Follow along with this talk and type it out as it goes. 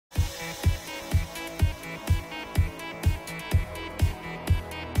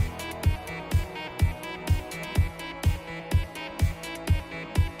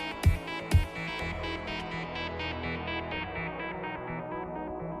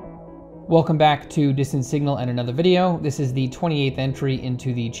Welcome back to Distant Signal and another video. This is the 28th entry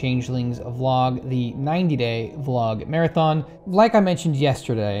into the Changelings vlog, the 90-day vlog marathon. Like I mentioned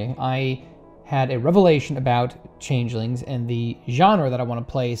yesterday, I had a revelation about Changelings and the genre that I want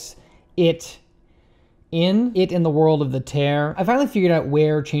to place it in the world of the Tear. I finally figured out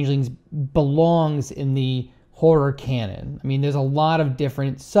where Changelings belongs in the horror canon. I mean, there's a lot of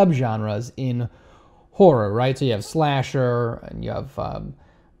different subgenres in horror, right? So you have slasher, and you have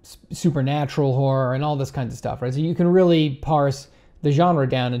supernatural horror, and all this kinds of stuff, right? So you can really parse the genre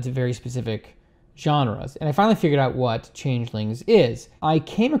down into very specific genres. And I finally figured out what Changelings is. I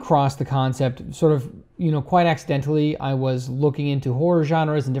came across the concept sort of, quite accidentally. I was looking into horror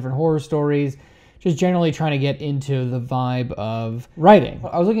genres and different horror stories, just generally trying to get into the vibe of writing.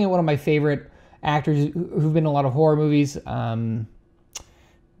 I was looking at one of my favorite actors who've been in a lot of horror movies,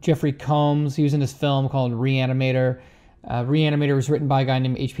 Jeffrey Combs. He was in this film called Reanimator. Reanimator was written by a guy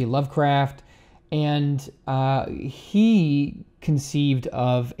named H.P. Lovecraft, and he conceived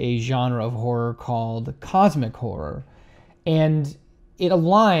of a genre of horror called cosmic horror. And it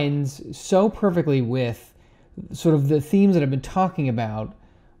aligns so perfectly with sort of the themes that I've been talking about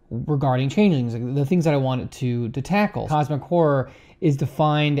regarding Changelings, the things that I wanted to tackle. Cosmic horror is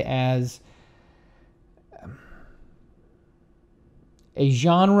defined as a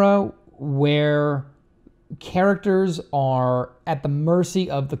genre where characters are at the mercy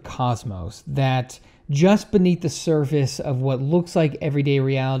of the cosmos, that just beneath the surface of what looks like everyday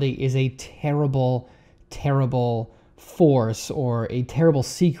reality is a terrible, terrible force or a terrible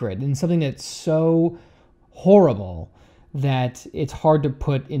secret, and something that's so horrible that it's hard to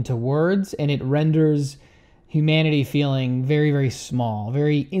put into words, and it renders humanity feeling very, very small,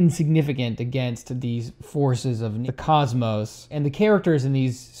 very insignificant against these forces of the cosmos. And the characters in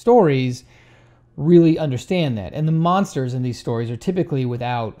these stories really understand that. And the monsters in these stories are typically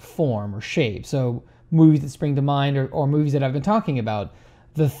without form or shape. So movies that spring to mind or movies that I've been talking about,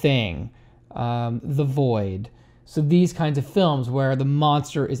 The Thing, The Void. So these kinds of films where the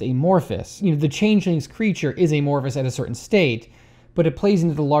monster is amorphous. The Changelings creature is amorphous at a certain state, but it plays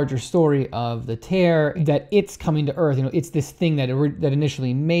into the larger story of the Tear, that it's coming to Earth. It's this thing that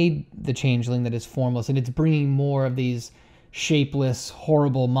initially made the Changeling that is formless, and it's bringing more of these shapeless,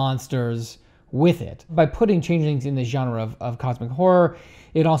 horrible monsters with it. By putting Changelings in the genre of cosmic horror,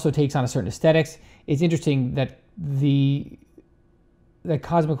 it also takes on a certain aesthetics. It's interesting that that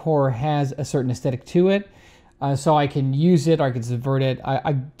cosmic horror has a certain aesthetic to it. So I can use it, or I can subvert it.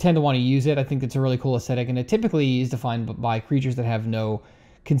 I tend to want to use it. I think it's a really cool aesthetic, and it typically is defined by creatures that have no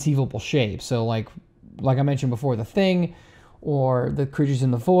conceivable shape. So like I mentioned before, The Thing, or the creatures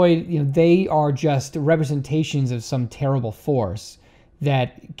in the Void, they are just representations of some terrible force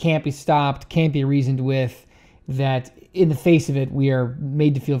that can't be stopped, can't be reasoned with, that in the face of it, we are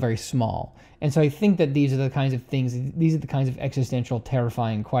made to feel very small. And so I think that these are the kinds of things, these are the kinds of existential,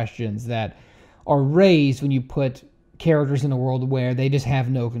 terrifying questions that are raised when you put characters in a world where they just have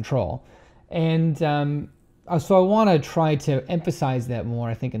no control. And so I want to try to emphasize that more,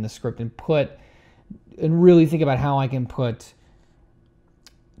 I think, in the script, and really think about how I can put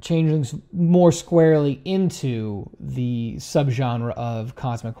Changelings more squarely into the subgenre of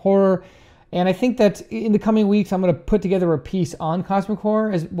cosmic horror. And I think that in the coming weeks, I'm going to put together a piece on cosmic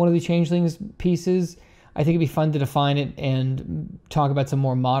horror as one of the Changelings pieces. I think it'd be fun to define it and talk about some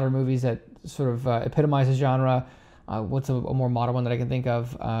more modern movies that sort of epitomize the genre. What's a more modern one that I can think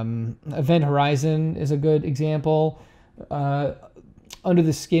of? Event Horizon is a good example. Under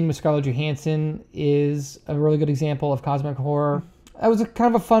the Skin with Scarlett Johansson is a really good example of cosmic horror. That was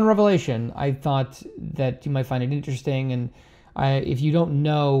kind of a fun revelation. I thought that you might find it interesting, and if you don't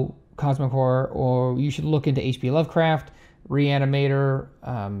know cosmic horror, or you should look into H.P. Lovecraft, Reanimator.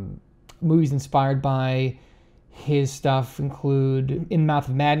 Movies inspired by his stuff include In the Mouth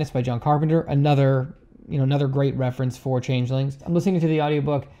of Madness by John Carpenter, another great reference for Changelings. I'm listening to the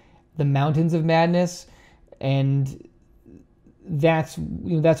audiobook The Mountains of Madness, and that's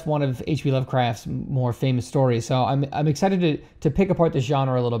one of H.P. Lovecraft's more famous stories. So I'm excited to pick apart this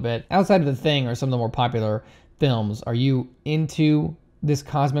genre a little bit. Outside of The Thing or some of the more popular films, are you into this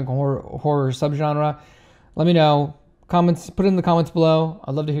cosmic horror subgenre? Let me know. Comments, put it in the comments below.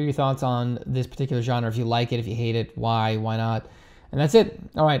 I'd love to hear your thoughts on this particular genre. If you like it, if you hate it, why not? And that's it.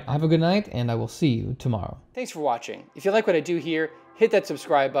 All right, have a good night, and I will see you tomorrow. Thanks for watching. If you like what I do here, hit that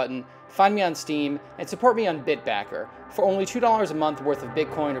subscribe button, find me on Steam, and support me on Bitbacker. For only $2 a month worth of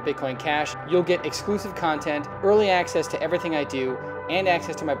Bitcoin or Bitcoin Cash, you'll get exclusive content, early access to everything I do, and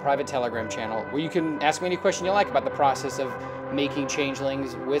access to my private Telegram channel, where you can ask me any question you like about the process of making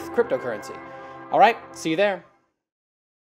Changelings with cryptocurrency. All right, see you there.